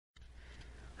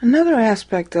Another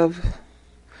aspect of,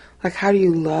 like, how do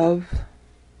you love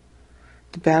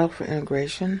the battle for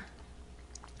integration?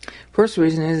 First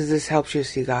reason is this helps you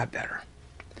see God better.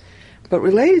 But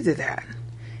related to that,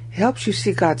 it helps you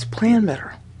see God's plan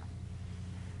better.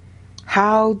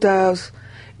 Here's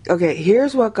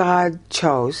what God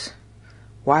chose.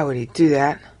 Why would he do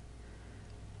that?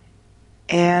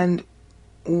 And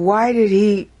why did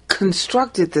he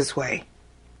construct it this way?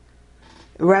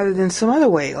 Rather than some other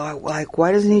way. Like,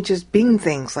 why doesn't he just bing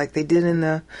things like they did in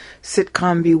the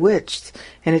sitcom Bewitched,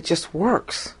 and it just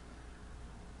works?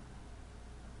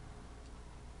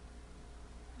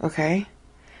 Okay?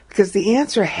 Because the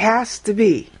answer has to,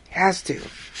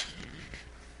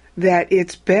 that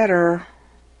it's better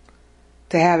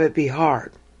to have it be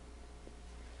hard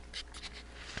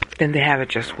than to have it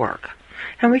just work.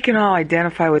 And we can all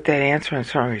identify with that answer in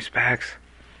certain respects,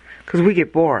 because we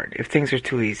get bored if things are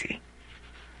too easy.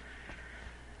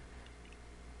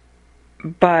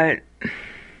 But,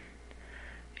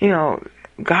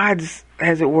 God's,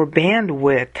 as it were,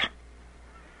 bandwidth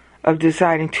of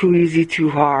deciding too easy, too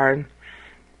hard,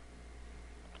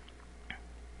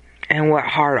 and what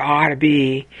hard ought to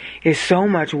be is so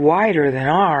much wider than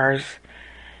ours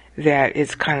that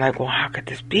it's kind of like, well, how could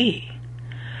this be?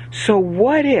 So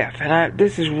what if, and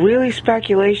this is really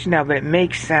speculation now, but it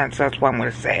makes sense, that's why I'm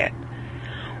going to say it.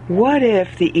 What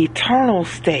if the eternal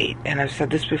state, and I've said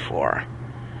this before,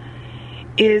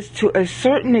 is to a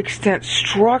certain extent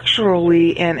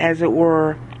structurally and, as it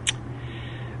were,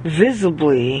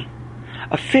 visibly,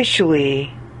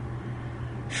 officially,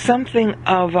 something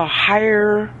of a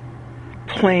higher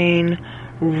plane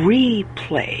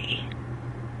replay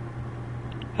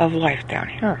of life down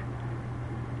here?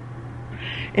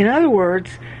 In other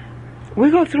words, we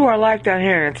go through our life down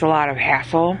here and it's a lot of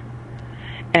hassle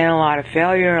and a lot of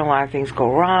failure and a lot of things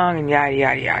go wrong and yada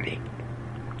yada yada.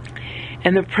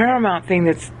 And the paramount thing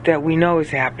that we know is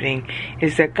happening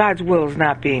is that God's will is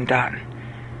not being done.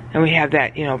 And we have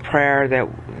that, prayer, that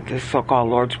the so-called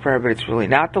Lord's Prayer, but it's really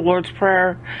not the Lord's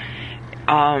Prayer.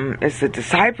 It's the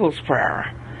disciples'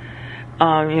 prayer.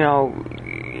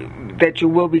 That your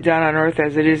will be done on earth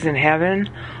as it is in heaven.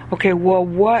 Okay, well,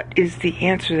 what is the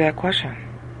answer to that question?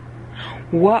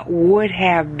 What would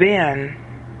have been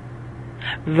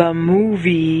the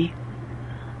movie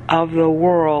of the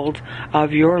world,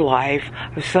 of your life,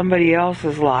 of somebody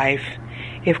else's life,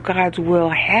 if God's will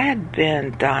had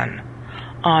been done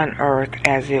on earth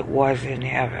as it was in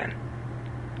heaven?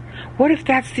 What if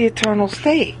that's the eternal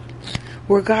state,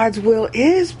 where God's will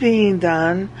is being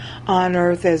done on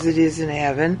earth as it is in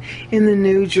heaven, in the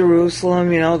new Jerusalem,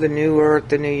 the new earth,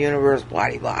 the new universe, blah,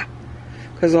 blah, blah.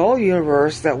 Because the whole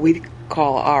universe that we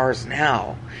call ours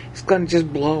now is going to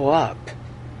just blow up.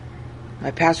 My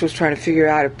pastor was trying to figure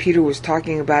out if Peter was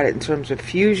talking about it in terms of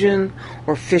fusion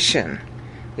or fission.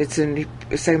 It's in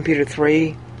 2 Peter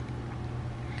 3.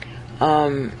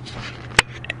 And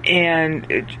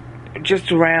just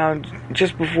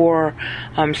before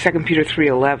 2 Peter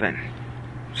 3:11,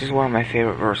 which is one of my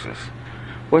favorite verses.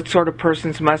 What sort of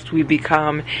persons must we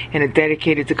become in a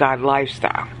dedicated to God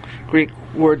lifestyle? Greek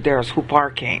word there is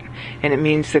huparchein, and it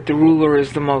means that the ruler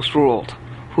is the most ruled.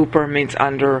 Huper means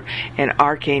under, and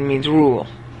archein means rule.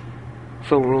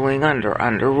 So ruling under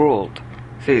ruled.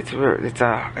 See, it's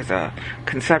a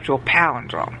conceptual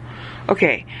palindrome.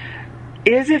 Okay,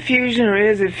 is it fusion or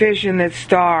is it fission that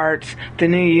starts the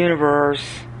new universe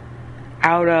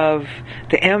out of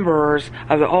the embers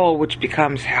of the old, which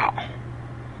becomes hell?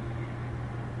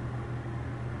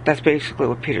 That's basically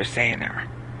what Peter's saying there.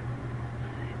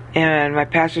 And my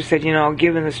pastor said,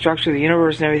 given the structure of the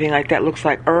universe and everything like that, looks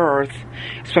like Earth,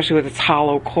 especially with its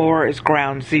hollow core, is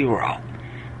ground zero.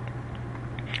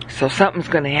 So something's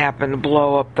going to happen to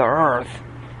blow up the Earth.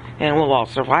 And we'll all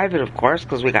survive it, of course,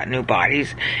 because we got new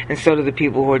bodies. And so do the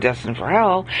people who are destined for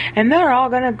hell. And they're all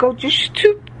going to go just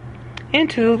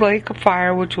into the lake of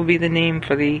fire, which will be the name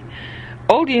for the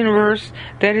old universe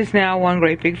that is now one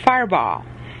great big fireball.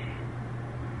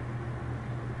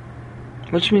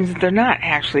 Which means that they're not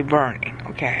actually burning,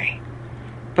 okay?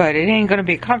 But it ain't going to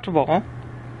be comfortable.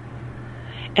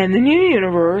 And the new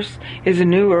universe is a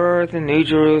new earth, a new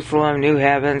Jerusalem, new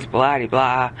heavens, blah,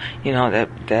 blah, blah,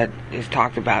 that is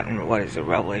talked about in,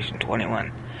 Revelation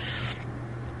 21.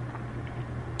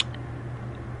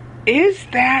 Is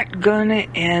that going to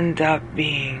end up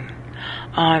being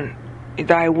on,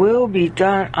 thy will be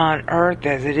done on earth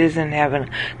as it is in heaven,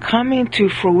 coming to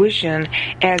fruition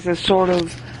as a sort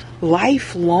of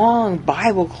lifelong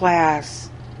Bible class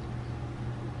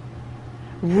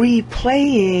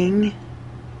replaying?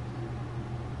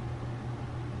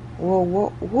 Well,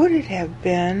 what would it have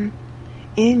been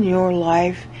in your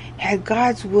life had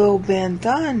God's will been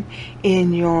done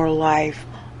in your life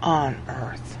on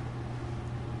earth?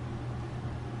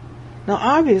 Now,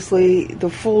 obviously, the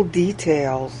full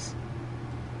details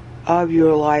of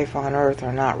your life on earth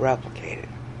are not replicated,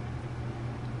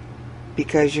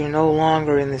 because you're no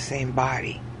longer in the same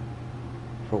body,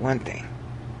 for one thing.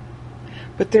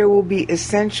 But there will be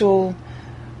essential,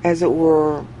 as it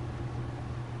were,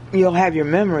 you'll have your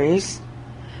memories.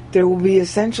 There will be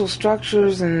essential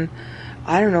structures and,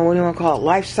 I don't know, what do you want to call it,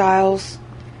 lifestyles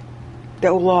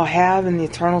that we'll all have in the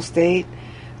eternal state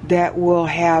that will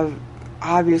have,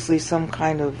 obviously, some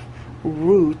kind of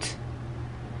root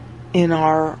in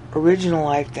our original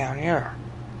life down here.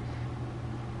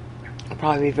 It'll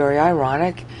probably be very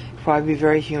ironic, probably be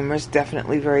very humorous,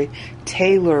 definitely very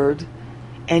tailored,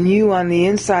 and you on the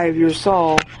inside of your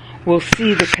soul will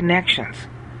see the connections.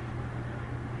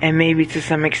 And maybe to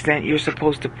some extent you're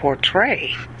supposed to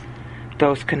portray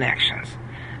those connections.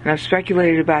 And I've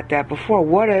speculated about that before.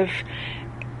 What if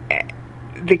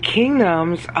the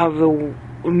kingdoms of the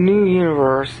new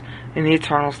universe in the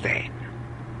eternal state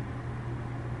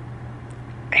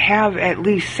have at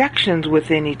least sections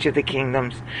within each of the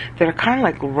kingdoms that are kind of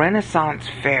like Renaissance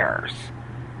fairs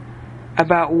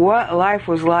about what life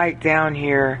was like down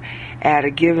here at a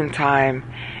given time,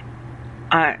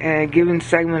 in a given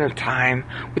segment of time,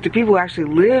 with the people who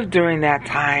actually lived during that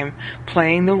time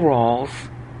playing the roles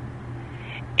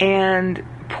and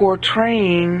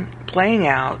playing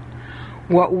out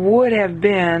what would have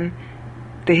been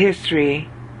the history,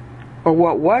 or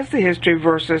what was the history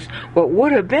versus what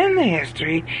would have been the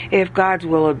history if God's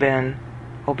will had been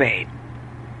obeyed.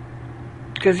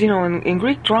 Because, in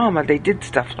Greek drama, they did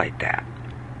stuff like that.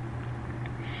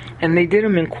 And they did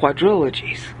them in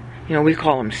quadrilogies. We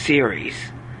call them series.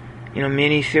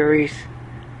 Mini-series.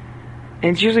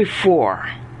 And it's usually 4.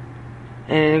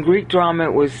 And in Greek drama,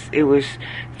 it was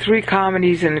 3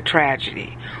 comedies and a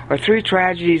tragedy. Or 3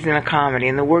 tragedies and a comedy.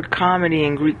 And the word comedy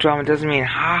in Greek drama doesn't mean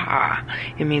ha-ha.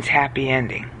 It means happy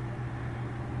ending.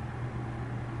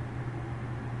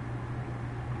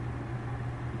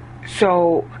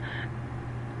 So,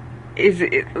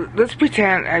 let's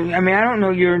pretend, I don't know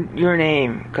your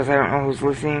name, because I don't know who's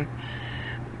listening.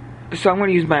 So I'm going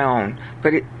to use my own.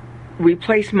 But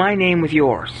replace my name with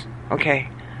yours. Okay?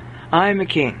 I'm a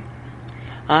king.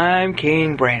 I'm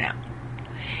King Brana.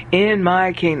 In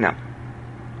my kingdom,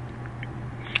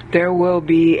 there will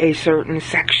be a certain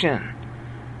section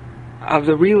of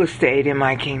the real estate in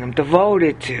my kingdom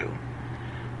devoted to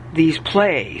these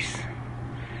plays.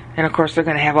 And of course, they're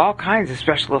going to have all kinds of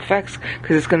special effects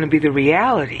because it's going to be the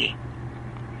reality.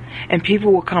 And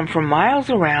people will come from miles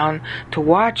around to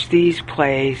watch these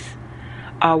plays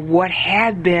of what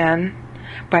had been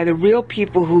by the real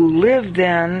people who lived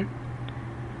then,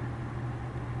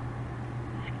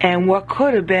 and what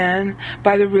could have been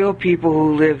by the real people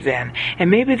who lived then. And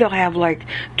maybe they'll have like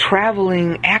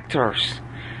traveling actors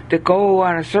that go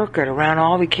on a circuit around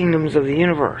all the kingdoms of the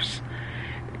universe,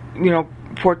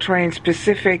 portraying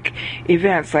specific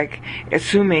events, like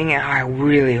assuming, and I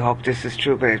really hope this is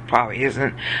true, but it probably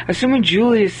isn't, assuming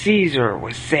Julius Caesar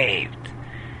was saved,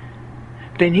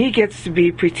 then he gets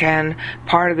to pretend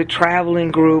part of the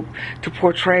traveling group to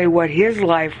portray what his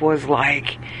life was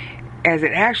like as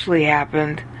it actually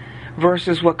happened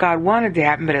versus what God wanted to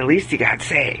happen, but at least he got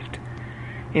saved.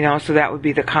 So that would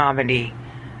be the comedy,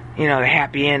 the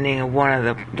happy ending of one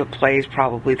of the plays,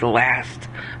 probably the last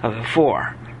of the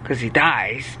 4, because he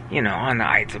dies, on the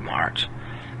Ides of March.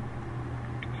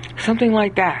 Something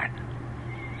like that.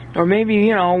 Or maybe,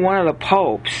 one of the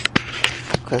popes,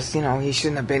 because, he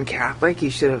shouldn't have been Catholic. He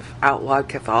should have outlawed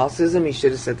Catholicism. He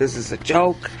should have said this is a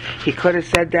joke. He could have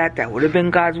said that. That would have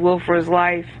been God's will for his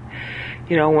life.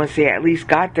 Once he at least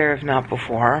got there, if not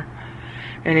before.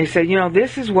 And he said,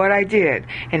 this is what I did.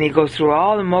 And he goes through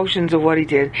all the motions of what he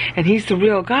did. And he's the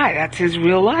real guy. That's his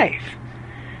real life.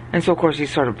 And so, of course,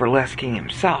 he's sort of burlesquing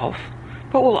himself.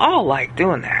 But we'll all like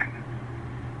doing that.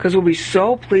 Because we'll be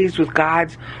so pleased with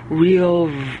God's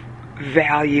real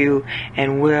value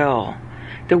and will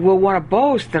that we'll want to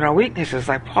boast in our weaknesses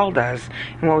like Paul does.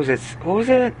 And what was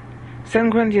it? 2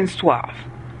 Corinthians 12.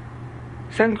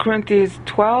 2 Corinthians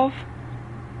 12,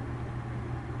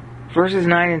 verses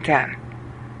 9 and 10.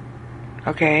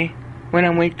 Okay? When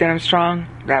I'm weak, then I'm strong.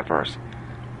 That verse.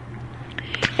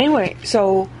 Anyway,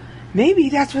 so maybe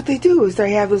that's what they do, is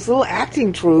they have these little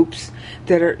acting troupes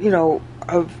that are,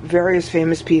 of various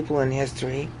famous people in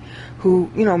history who,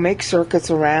 make circuits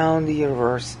around the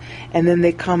universe, and then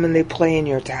they come and they play in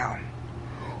your town.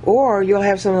 Or you'll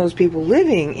have some of those people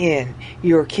living in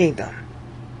your kingdom,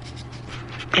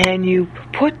 and you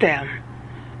put them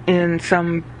in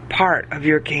some part of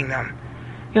your kingdom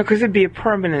because it'd be a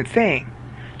permanent thing.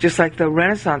 Just like the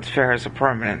Renaissance Fair is a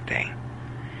permanent thing.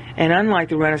 And unlike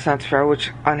the Renaissance Fair,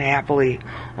 which unhappily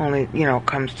only,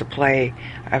 comes to play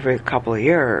every couple of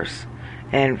years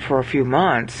and for a few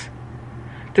months,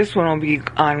 this one will be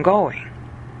ongoing.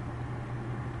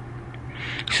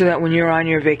 So that when you're on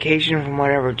your vacation from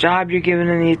whatever job you're given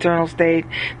in the eternal state,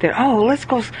 then, let's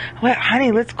go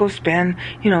spend,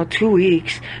 2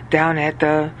 weeks down at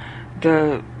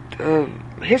the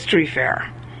history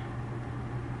fair.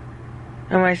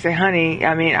 And when I say honey,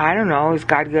 I mean, I don't know, is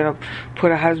God going to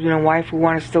put a husband and wife who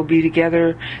want to still be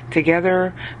together,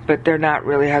 but they're not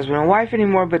really husband and wife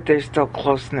anymore, but they're still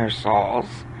close in their souls?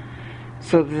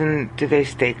 So then, do they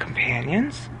stay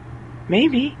companions?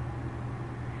 Maybe.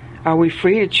 Are we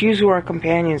free to choose who our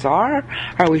companions are?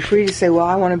 Are we free to say, well,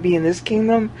 I want to be in this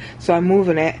kingdom, so I'm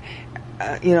moving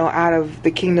out of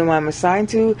the kingdom I'm assigned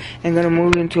to and going to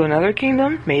move into another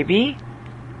kingdom? Maybe.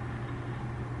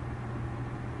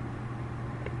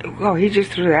 Oh, he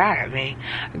just threw that at me.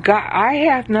 God, I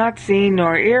have not seen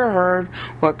nor ear heard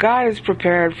what God has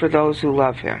prepared for those who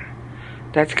love him.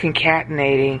 That's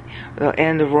concatenating the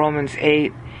end of Romans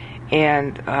 8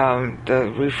 and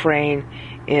the refrain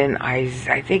in I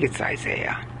think it's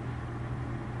Isaiah.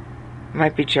 It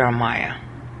might be Jeremiah.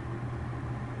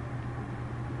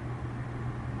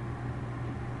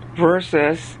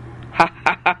 Versus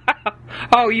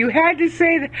oh, you had to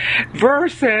say that.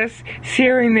 Versus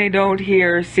hearing they don't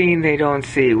hear, seeing they don't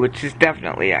see, which is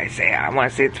definitely Isaiah. I want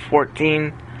to say it's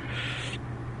 14.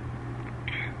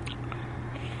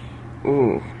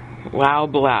 Ooh.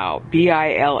 Bilau.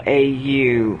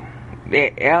 Bilauw.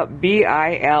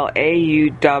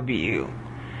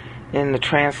 In the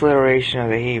transliteration of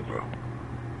the Hebrew.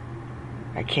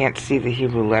 I can't see the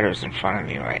Hebrew letters in front of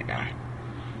me right now.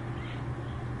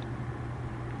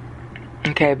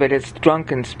 Okay, but it's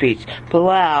drunken speech.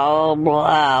 Blah,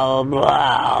 blah,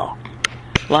 blah.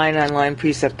 Line on line,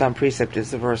 precept on precept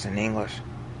is the verse in English.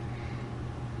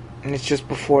 And it's just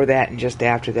before that and just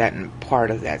after that and part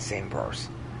of that same verse.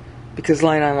 Because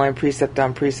line on line, precept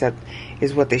on precept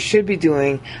is what they should be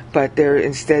doing, but they're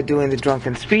instead doing the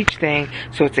drunken speech thing,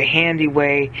 so it's a handy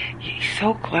way, he's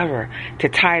so clever, to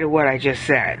tie to what I just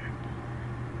said.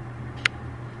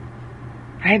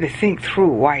 I had to think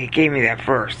through why he gave me that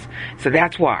verse. So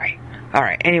that's why.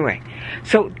 Alright, anyway.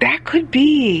 So that could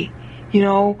be,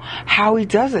 how he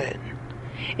does it.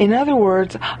 In other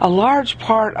words, a large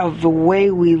part of the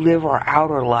way we live our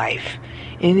outer life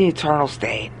in the eternal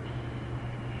state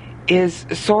is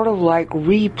sort of like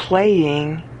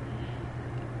replaying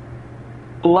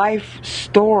life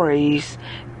stories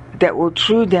that were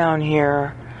true down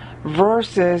here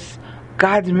versus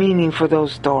God's meaning for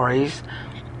those stories,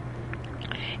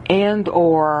 and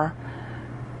or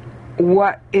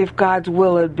what if God's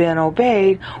will had been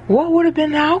obeyed, what would have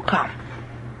been the outcome?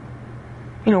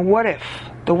 What if?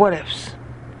 The what ifs.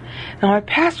 Now my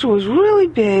pastor was really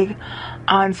big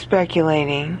on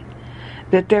speculating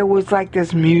that there was like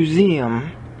this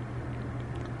museum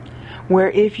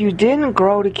where if you didn't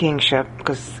grow to kingship,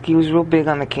 because he was real big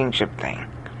on the kingship thing,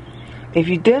 if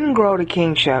you didn't grow to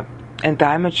kingship and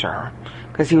die mature,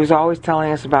 because he was always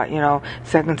telling us about,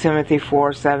 2 Timothy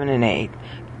 4, 7, and 8,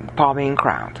 Paul being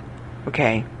crowned,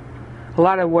 okay? A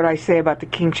lot of what I say about the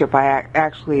kingship, I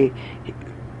actually,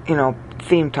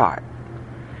 theme taught.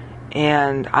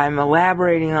 And I'm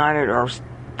elaborating on it or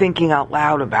thinking out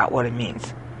loud about what it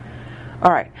means.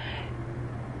 Alright.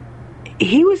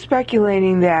 He was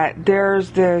speculating that there's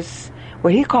this,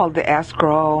 what he called the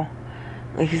escrow,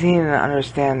 because he didn't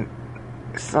understand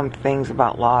some things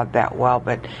about law that well,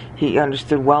 but he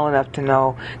understood well enough to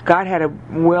know God had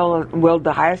willed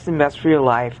the highest and best for your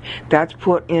life. That's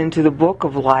put into the book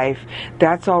of life.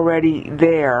 That's already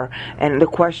there. And the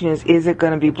question is it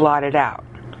going to be blotted out?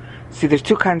 See, there's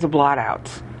two kinds of blot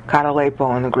outs.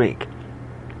 Katalepo in the Greek.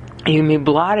 You can be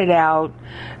blotted out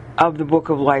of the book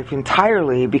of life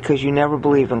entirely because you never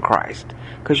believe in Christ.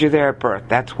 Because you're there at birth.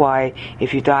 That's why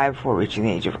if you die before reaching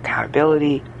the age of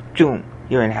accountability, boom,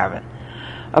 you're in heaven.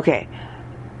 Okay.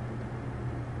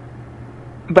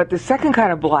 But the second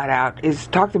kind of blot out is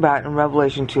talked about in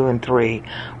Revelation 2 and 3,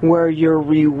 where your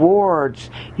rewards,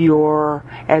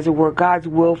 as it were, God's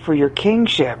will for your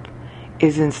kingship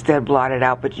is instead blotted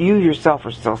out, but you yourself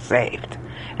are still saved.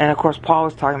 And of course, Paul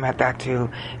was talking about that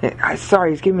too. Sorry,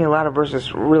 he's giving me a lot of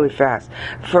verses really fast.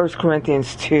 1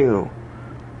 Corinthians 2,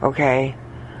 okay,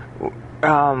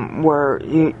 where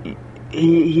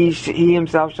he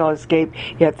himself shall escape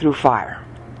yet through fire.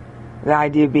 The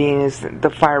idea being is the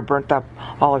fire burnt up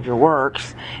all of your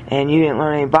works, and you didn't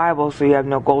learn any Bible, so you have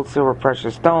no gold, silver,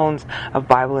 precious stones of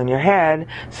Bible in your head.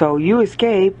 So you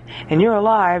escape, and you're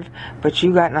alive, but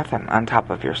you got nothing on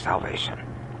top of your salvation.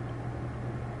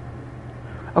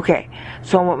 Okay,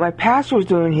 so what my pastor was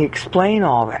doing, he explained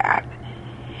all that,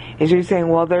 is he was saying,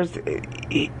 well,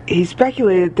 he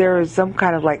speculated there is some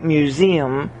kind of like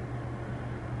museum,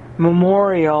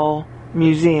 memorial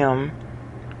museum,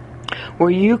 where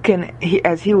you can,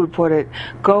 as he would put it,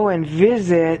 go and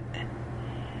visit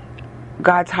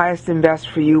God's highest and best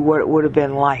for you, what it would have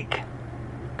been like.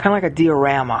 Kind of like a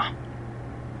diorama.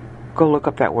 Go look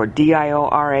up that word,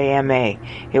 diorama.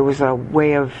 It was a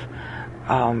way of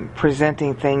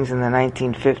presenting things in the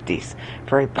 1950s.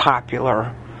 Very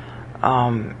popular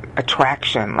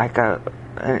attraction, like an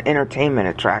entertainment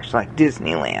attraction, like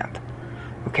Disneyland.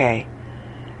 Okay?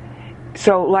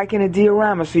 So, like in a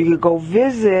diorama, so you could go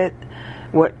visit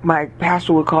what my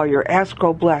pastor would call your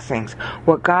escrow blessings,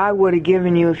 what God would have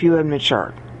given you if you had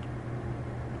matured.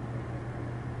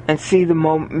 And see the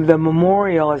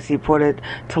memorial, as he put it,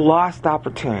 to lost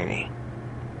opportunity.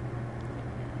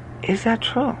 Is that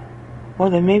true? Well,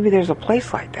 then maybe there's a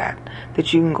place like that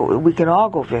you can go, we can all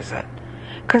go visit.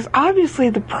 Because obviously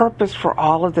the purpose for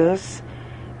all of this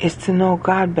is to know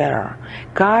God better.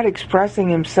 God expressing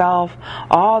himself,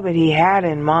 all that he had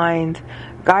in mind.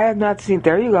 I have not seen,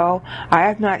 there you go,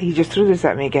 he just threw this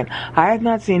at me again. I have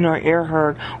not seen nor ear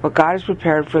heard what God has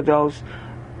prepared for those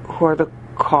who are the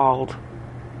called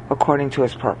according to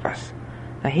his purpose.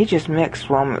 Now he just mixed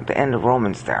the end of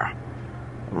Romans there.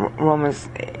 Romans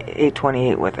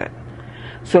 8:28 with it.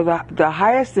 So the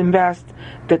highest and best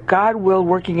that God willed,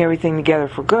 working everything together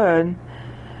for good,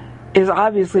 is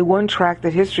obviously one track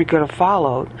that history could have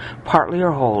followed, partly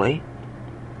or wholly,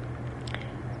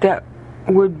 that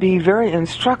would be very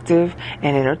instructive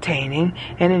and entertaining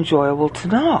and enjoyable to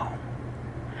know.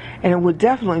 And it would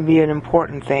definitely be an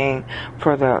important thing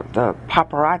for the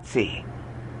paparazzi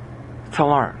to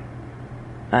learn.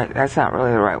 That's not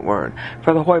really the right word.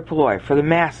 For the hoi polloi, for the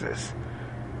masses.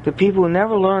 The people who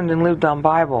never learned and lived on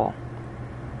Bible,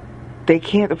 they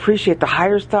can't appreciate the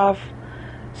higher stuff,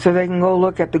 so they can go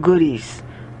look at the goodies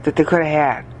that they could have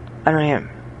had under him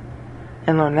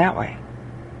and learn that way.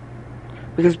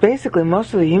 Because basically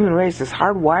most of the human race is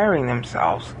hardwiring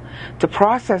themselves to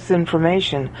process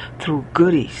information through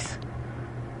goodies.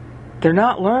 They're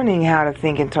not learning how to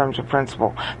think in terms of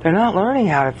principle. They're not learning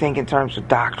how to think in terms of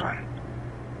doctrine.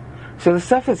 So the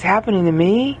stuff that's happening to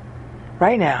me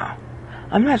right now,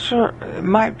 I'm not sure, it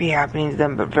might be happening to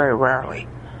them, but very rarely.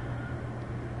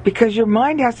 Because your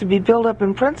mind has to be built up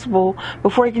in principle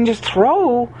before you can just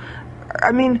throw.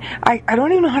 I mean, I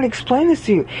don't even know how to explain this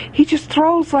to you. He just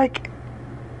throws like,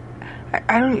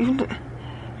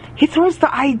 he throws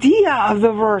the idea of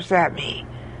the verse at me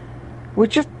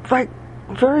with just like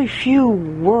very few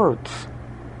words.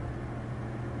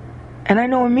 And I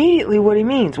know immediately what he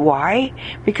means. Why?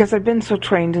 Because I've been so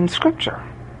trained in Scripture.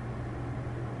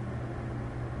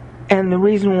 And the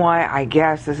reason why I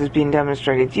guess this is being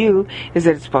demonstrated to you is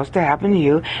that it's supposed to happen to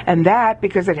you. And that,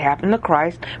 because it happened to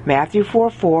Christ, Matthew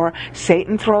 4:4,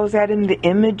 Satan throws at him the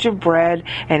image of bread.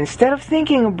 And instead of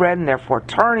thinking of bread and therefore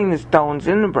turning the stones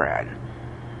into bread,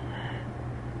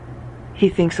 he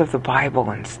thinks of the Bible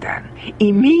instead.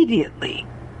 Immediately,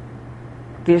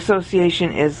 the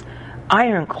association is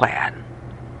ironclad,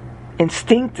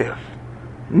 instinctive,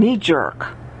 knee-jerk.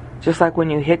 Just like when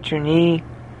you hit your knee.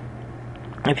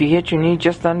 If you hit your knee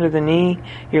just under the knee,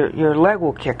 your leg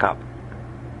will kick up.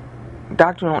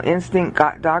 Doctrinal instinct,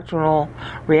 doctrinal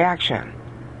reaction.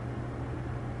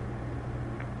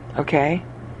 Okay?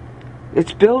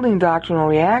 It's building doctrinal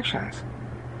reactions.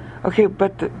 Okay,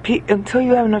 but until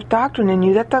you have enough doctrine in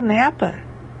you, that doesn't happen.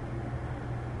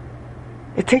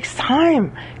 It takes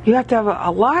time. You have to have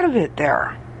a lot of it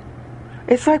there.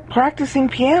 It's like practicing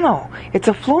piano. It's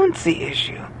a fluency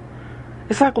issue.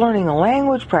 It's like learning a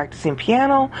language, practicing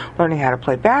piano, learning how to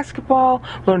play basketball,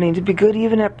 learning to be good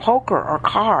even at poker or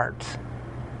cards.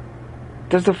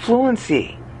 There's a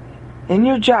fluency. In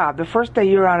your job, the first day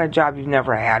you're on a job you've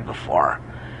never had before,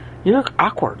 you're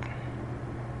awkward.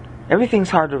 Everything's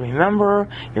hard to remember,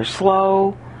 you're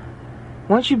slow.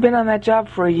 Once you've been on that job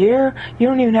for a year, you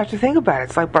don't even have to think about it.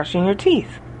 It's like brushing your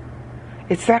teeth.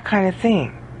 It's that kind of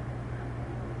thing.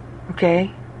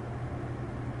 Okay?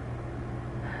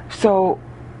 So,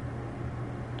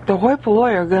 the hoi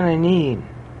polloi are going to need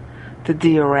the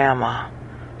diorama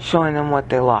showing them what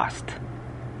they lost.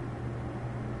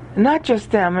 And not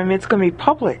just them, I mean, it's going to be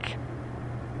public.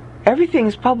 Everything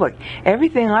is public.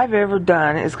 Everything I've ever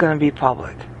done is going to be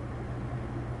public.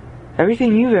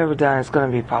 Everything you've ever done is going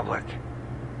to be public.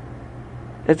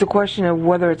 It's a question of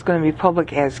whether it's going to be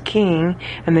public as king,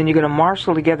 and then you're going to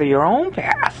marshal together your own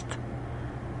past.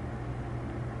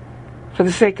 For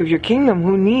the sake of your kingdom,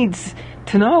 who needs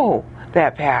to know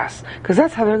that past? Because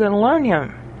that's how they're going to learn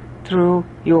him, through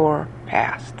your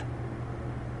past.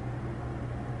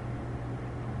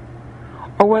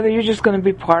 Or whether you're just going to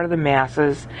be part of the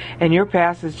masses, and your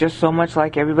past is just so much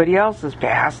like everybody else's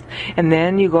past, and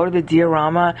then you go to the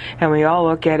diorama, and we all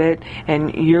look at it,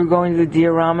 and you're going to the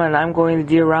diorama, and I'm going to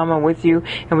the diorama with you,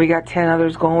 and we got 10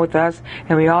 others going with us,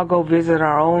 and we all go visit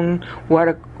our own what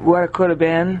it could have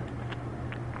been.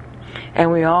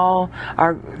 And we all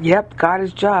are, yep, God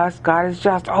is just, God is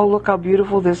just. Oh, look how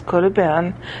beautiful this could have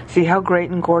been. See how great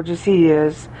and gorgeous he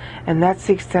is. And that's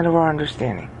the extent of our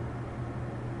understanding.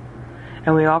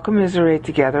 And we all commiserate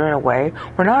together in a way.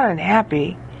 We're not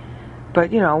unhappy,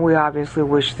 but, we obviously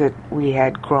wish that we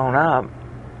had grown up.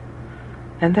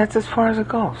 And that's as far as it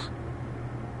goes.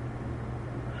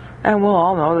 And we'll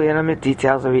all know the intimate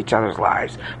details of each other's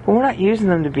lives. But we're not using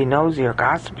them to be nosy or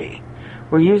gossipy.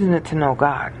 We're using it to know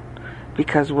God.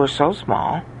 Because we're so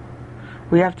small,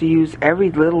 we have to use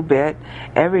every little bit,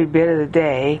 every bit of the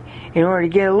day, in order to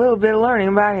get a little bit of learning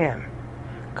about him.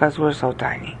 Because we're so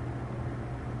tiny.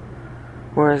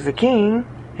 Whereas the king,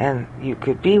 and you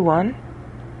could be one,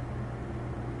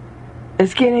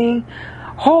 is getting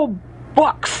whole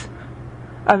books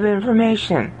of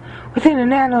information within a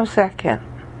nanosecond.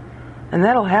 And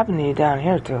that'll happen to you down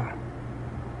here too.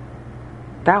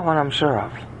 That one I'm sure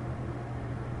of.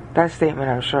 That statement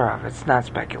I'm sure of. It's not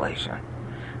speculation.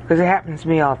 Because it happens to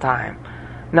me all the time.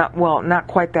 Not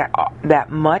quite that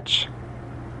much,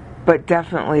 but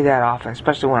definitely that often,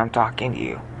 especially when I'm talking to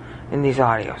you in these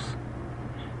audios.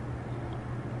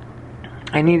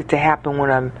 I need it to happen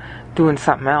when I'm doing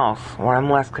something else, where I'm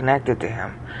less connected to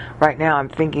him. Right now I'm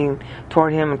thinking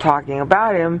toward him and talking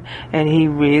about him, and he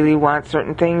really wants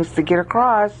certain things to get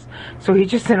across, so he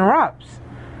just interrupts.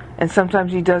 And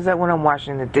sometimes he does that when I'm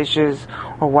washing the dishes,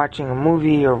 or watching a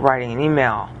movie, or writing an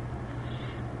email.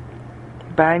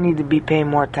 But I need to be paying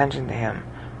more attention to him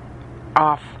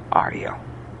off audio.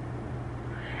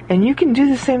 And you can do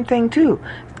the same thing too.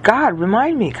 God,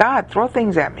 remind me. God, throw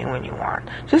things at me when you want.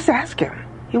 Just ask him.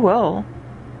 He will.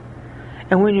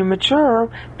 And when you're mature,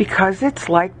 because it's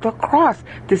like the cross.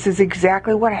 This is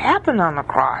exactly what happened on the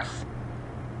cross.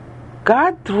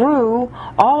 God threw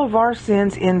all of our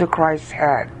sins into Christ's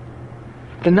head.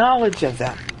 The knowledge of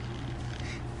them.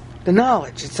 The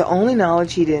knowledge. It's the only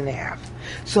knowledge he didn't have.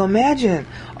 So imagine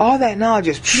all that knowledge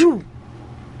is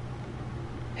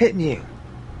hitting you.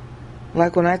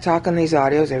 Like when I talk on these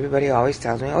audios, everybody always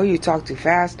tells me, oh, you talk too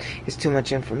fast, it's too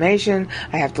much information,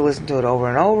 I have to listen to it over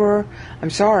and over. I'm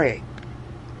sorry.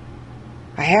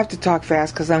 I have to talk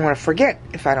fast because I'm going to forget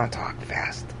if I don't talk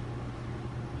fast.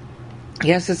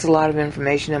 Yes, it's a lot of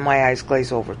information and my eyes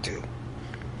glaze over too.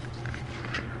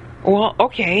 Well,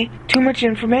 okay, too much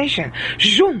information.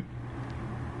 Zoom!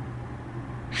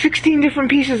 16 different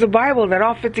pieces of Bible that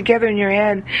all fit together in your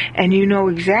head and you know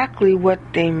exactly what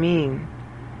they mean.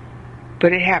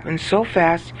 But it happened so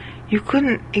fast, you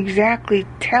couldn't exactly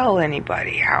tell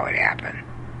anybody how it happened.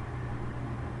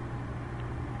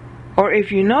 Or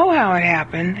if you know how it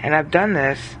happened, and I've done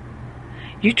this,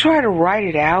 you try to write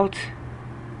it out,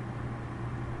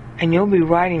 and you'll be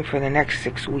writing for the next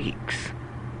 6 weeks.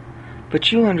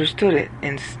 But you understood it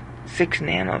in 6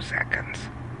 nanoseconds.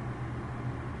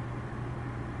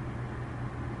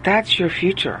 That's your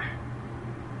future.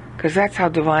 Because that's how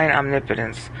divine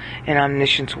omnipotence and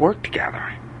omniscience work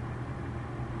together.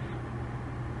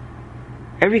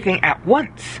 Everything at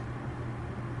once.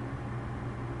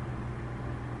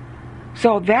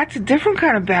 So that's a different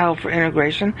kind of battle for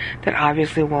integration that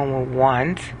obviously one will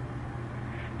want.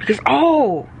 Because,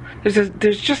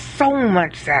 there's just so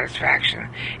much satisfaction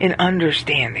in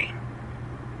understanding.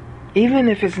 Even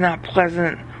if it's not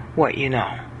pleasant what you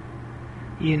know.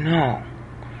 You know.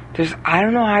 I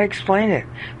don't know how to explain it.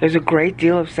 There's a great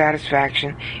deal of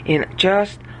satisfaction in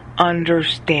just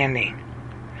understanding.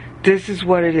 This is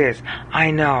what it is.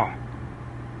 I know.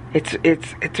 It's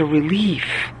a relief.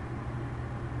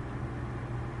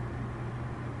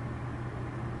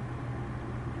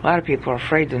 A lot of people are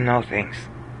afraid to know things.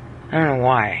 I don't know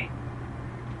why.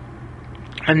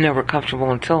 I'm never comfortable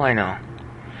until I know.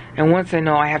 And once I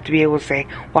know, I have to be able to say,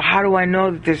 well, how do I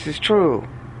know that this is true?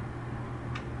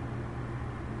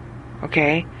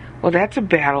 Okay, well that's a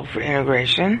battle for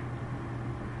integration,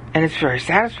 and it's very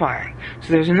satisfying.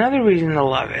 So there's another reason to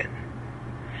love it.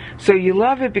 So you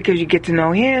love it because you get to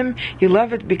know him, you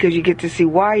love it because you get to see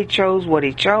why he chose what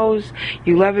he chose,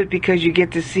 you love it because you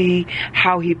get to see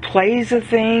how he plays a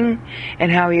thing,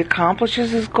 and how he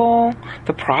accomplishes his goal,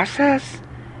 the process.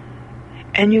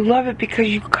 And you love it because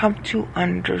you come to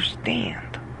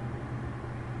understand.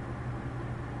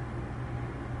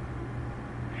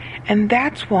 And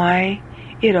that's why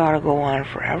it ought to go on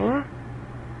forever.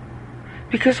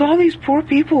 Because all these poor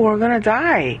people are going to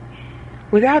die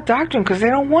without doctrine because they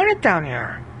don't want it down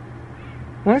here.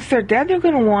 Once they're dead, they're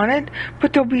going to want it,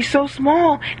 but they'll be so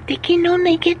small, they can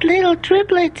only get little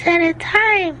driblets at a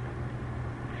time.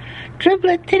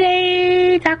 Driblet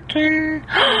today, doctrine.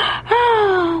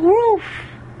 Oh, roof.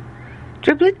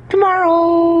 Driblet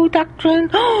tomorrow, doctrine.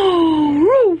 Oh,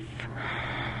 roof.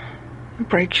 It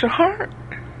breaks your heart.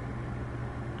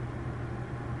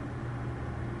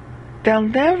 They'll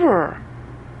never.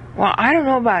 Well, I don't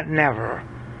know about never,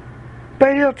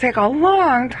 but it'll take a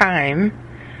long time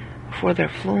before they're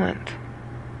fluent.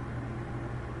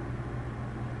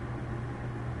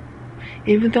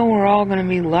 Even though we're all going to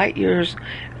be light years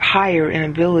higher in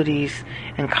abilities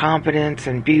and competence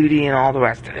and beauty and all the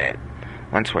rest of it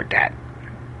once we're dead.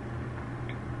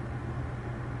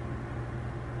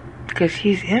 Because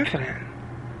He's infinite.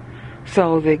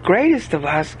 So the greatest of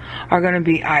us are going to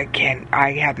be, I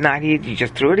have not, you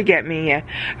just threw it to get me.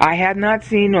 I have not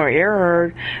seen nor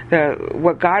ear heard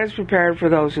what God has prepared for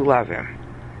those who love Him.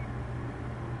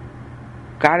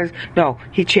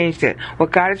 He changed it.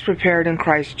 What God has prepared in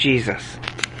Christ Jesus.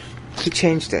 He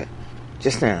changed it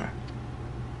just now.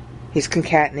 He's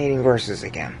concatenating verses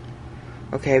again.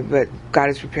 Okay, but God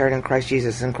is prepared in Christ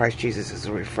Jesus, and Christ Jesus is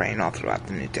a refrain all throughout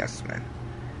the New Testament.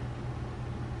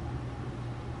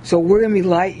 So we're going to be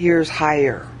light years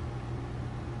higher.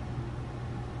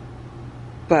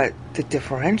 But the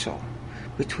differential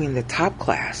between the top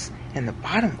class and the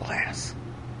bottom class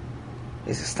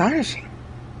is astonishing.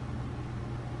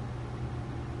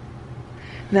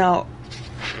 Now,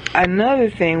 another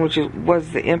thing, which was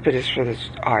the impetus for this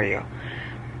audio,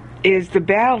 is the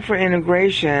battle for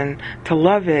integration, to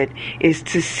love it, is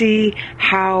to see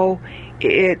how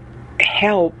it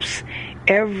helps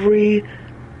every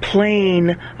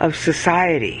plane of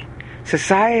society.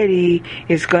 Society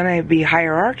is going to be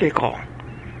hierarchical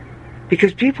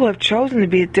because people have chosen to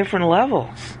be at different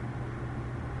levels.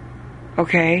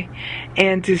 Okay?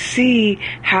 And to see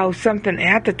how something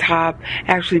at the top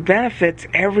actually benefits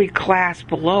every class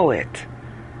below it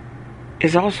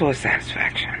is also a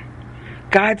satisfaction.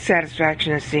 God's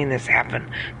satisfaction is seeing this happen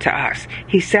to us.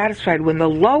 He's satisfied when the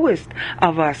lowest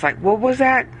of us, like, what was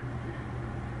that?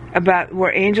 About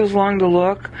where angels long to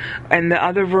look, and the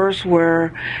other verse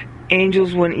where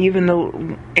angels, when even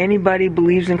though anybody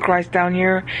believes in Christ down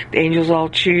here, the angels all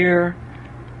cheer.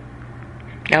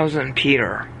 That was in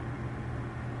Peter.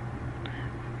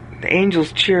 The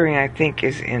angels cheering, I think,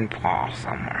 is in Paul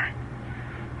somewhere.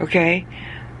 Okay?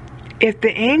 If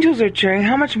the angels are cheering,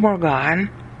 how much more God?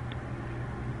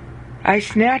 I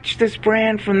snatched this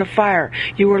brand from the fire.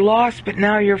 You were lost, but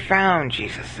now you're found,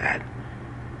 Jesus said.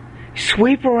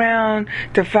 Sweep around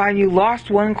to find you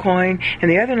lost one coin, and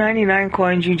the other 99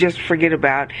 coins you just forget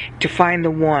about to find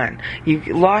the one. You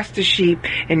lost a sheep,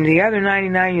 and the other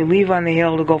 99 you leave on the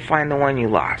hill to go find the one you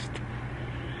lost.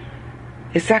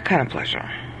 It's that kind of pleasure.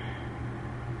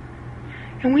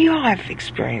 And we all have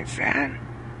experienced that.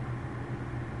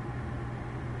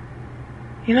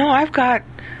 You know, I've got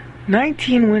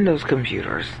 19 Windows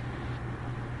computers.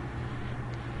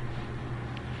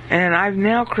 And I've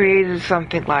now created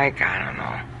something like, I don't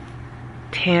know,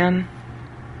 10.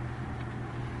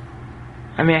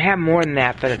 I mean, I have more than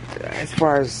that, but as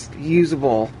far as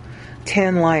usable,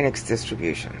 10 Linux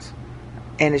distributions.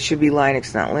 And it should be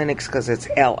Linux, not Linux, because it's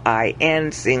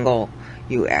L-I-N single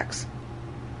U-X.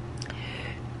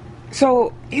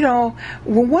 So, you know,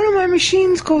 when one of my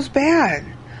machines goes bad,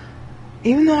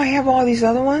 even though I have all these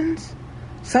other ones,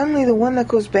 suddenly the one that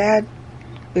goes bad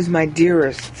is my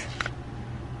dearest.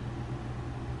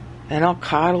 And I'll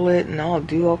coddle it, and I'll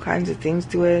do all kinds of things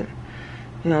to it.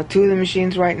 You know, 2 of the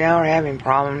machines right now are having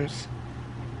problems.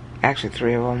 Actually,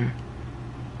 3 of them.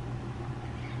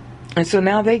 And so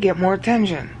now they get more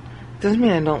attention. Doesn't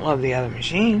mean I don't love the other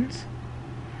machines.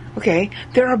 Okay,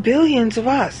 there are billions of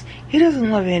us. He doesn't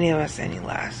love any of us any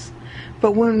less.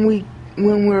 But when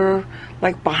we're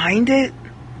like behind it,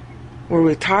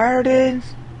 we're retarded,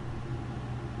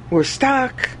 we're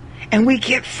stuck, and we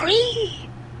get free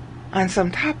on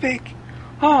some topic,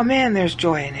 oh man, there's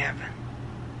joy in heaven.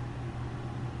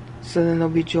 So then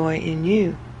there'll be joy in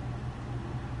you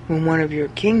when one of your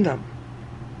kingdom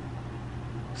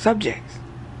subjects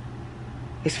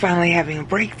is finally having a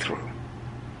breakthrough.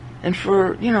 And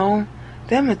for, you know,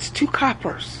 them it's 2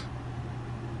 coppers.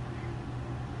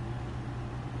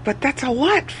 But that's a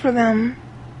lot for them.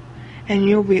 And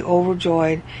you'll be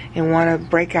overjoyed and want to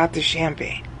break out the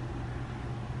champagne.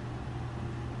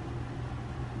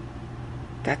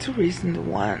 That's a reason to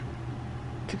want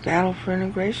to battle for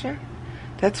integration.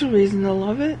 That's a reason to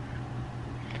love it.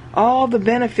 All the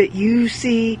benefit you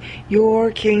see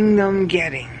your kingdom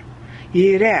getting.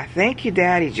 Yireh, thank you,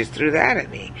 Dad. He just threw that at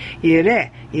me.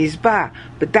 Yireh, Yizba,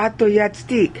 Bedato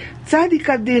Yatzdik, Tzadik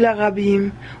Abdila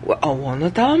Rabim,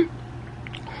 Awonatam.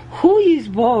 Hu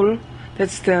Yizbol,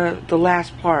 that's the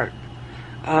last part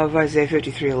of Isaiah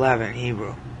 53:11,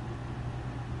 Hebrew.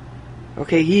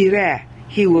 Okay, Yireh,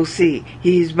 he will see.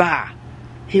 Yizba,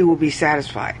 he will be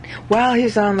satisfied. While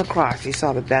he's on the cross, he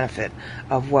saw the benefit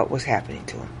of what was happening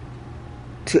to him.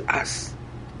 To us.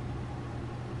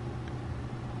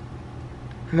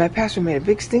 And my pastor made a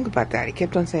big stink about that. He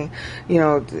kept on saying,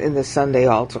 in the Sunday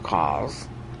altar calls,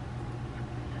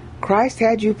 Christ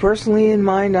had you personally in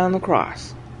mind on the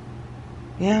cross.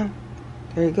 Yeah,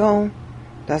 there you go.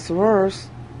 That's the verse.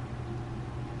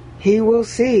 He will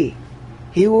see.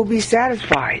 He will be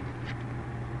satisfied.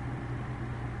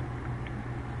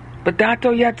 But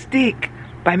Dato Yatzdik,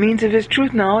 by means of his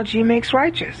truth knowledge, he makes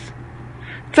righteous.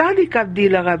 Tzadik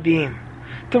Abdila Rabim,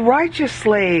 the righteous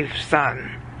slave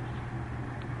son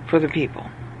for the people.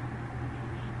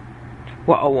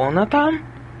 Wa'awonatam,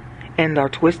 and our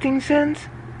twisting sins.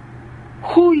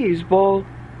 Hu Yizbol,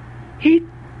 he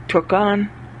took on,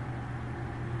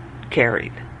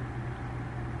 carried.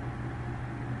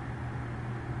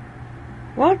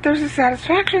 Well, there's a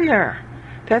satisfaction there.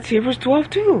 That's Hebrews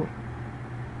 12:2.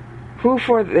 Who,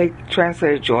 for they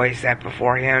translated joy, sat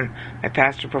before him. My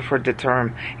pastor preferred the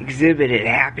term exhibited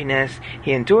happiness.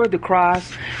 He endured the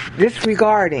cross,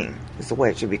 disregarding, is the way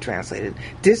it should be translated,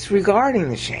 disregarding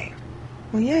the shame.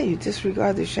 Well, yeah, you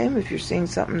disregard the shame if you're seeing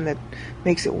something that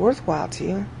makes it worthwhile to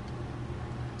you.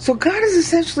 So God is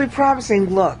essentially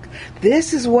promising, look,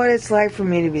 this is what it's like for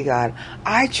me to be God.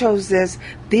 I chose this.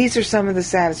 These are some of the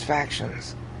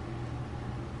satisfactions.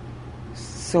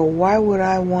 So why would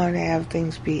I want to have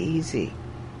things be easy?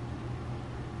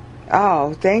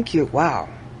 Oh, thank you. Wow.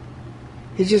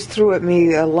 He just threw at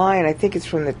me a line. I think it's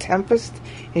from The Tempest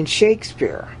in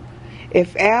Shakespeare.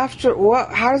 How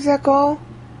does that go?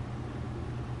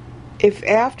 If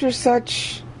after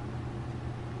such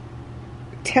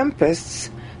tempests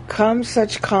come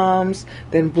such calms,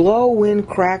 then blow, wind,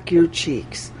 crack your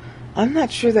cheeks. I'm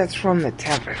not sure that's from The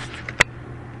Tempest.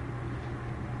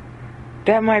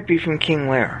 That might be from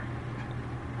King Lear.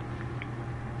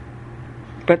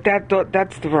 But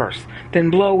that's the verse. Then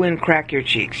blow, wind, crack your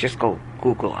cheeks. Just go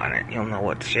Google on it. You'll know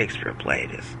what Shakespeare play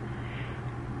it is.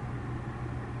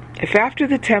 If after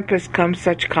the tempest comes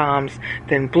such calms,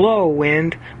 then blow,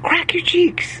 wind, crack your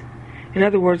cheeks. In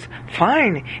other words,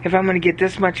 fine, if I'm going to get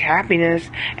this much happiness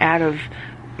out of,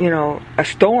 a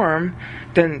storm,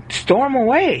 then storm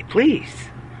away, please.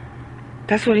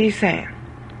 That's what he's saying.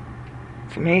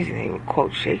 It's amazing that he would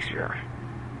quote Shakespeare.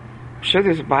 I'm sure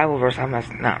there's a Bible verse I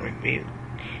must not review.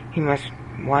 He must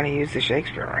want to use the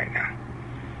Shakespeare right now.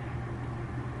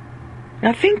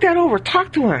 Now think that over.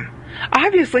 Talk to him.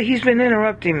 Obviously, he's been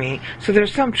interrupting me, so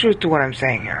there's some truth to what I'm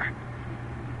saying here.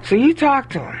 So you talk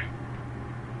to him.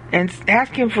 And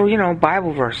ask him for,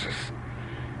 Bible verses.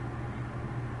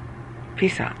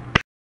 Peace out.